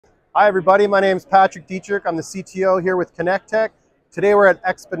Hi everybody, my name is Patrick Dietrich. I'm the CTO here with ConnectTech. Today we're at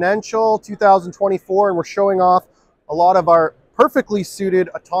Xponential 2024 and we're showing off a lot of our perfectly suited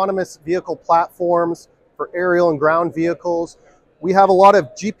autonomous vehicle platforms for aerial and ground vehicles. We have a lot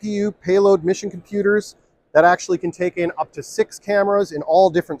of GPU payload mission computers that actually can take in up to 6 cameras in all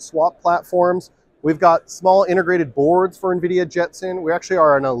different swap platforms. We've got small integrated boards for NVIDIA Jetson. We actually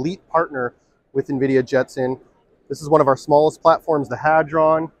are an elite partner with NVIDIA Jetson. This is one of our smallest platforms, the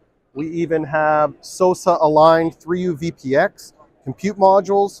Hadron. We even have SOSA-aligned 3U VPX compute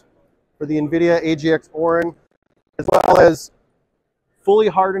modules for the NVIDIA AGX Orin, as well as fully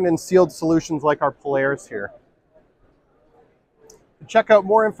hardened and sealed solutions like our Polaris here. To check out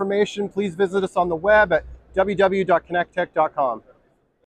more information, please visit us on the web at www.connecttech.com.